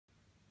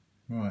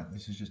Right,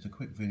 this is just a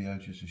quick video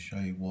just to show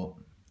you what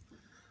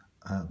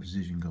a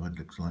precision guide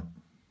looks like.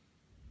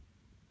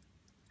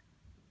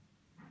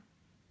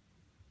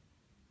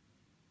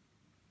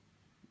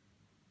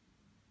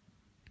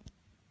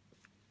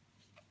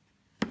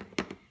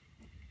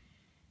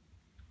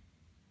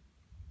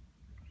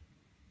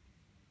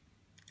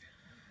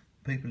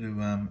 People who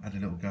had a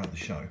little go at the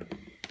show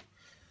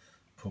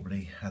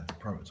probably had the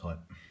prototype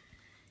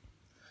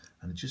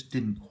and it just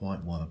didn't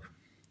quite work.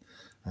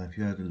 If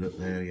you had a look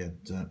there, you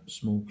had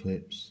small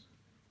clips.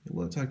 It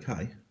worked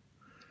okay,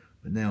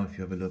 but now if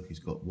you have a look, he's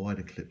got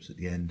wider clips at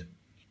the end.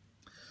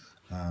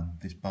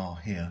 This bar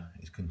here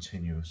is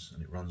continuous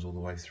and it runs all the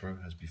way through,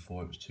 as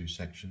before it was two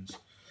sections.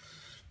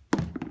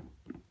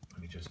 Let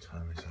me just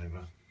turn this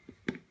over.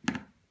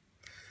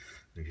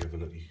 If you have a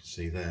look, you can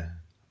see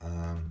there.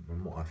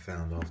 And what I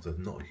found after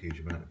not a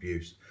huge amount of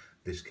use,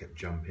 this kept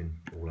jumping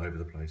all over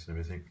the place and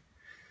everything.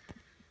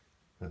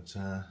 But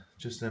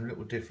just them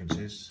little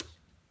differences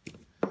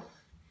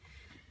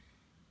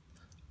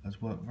has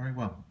worked very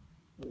well.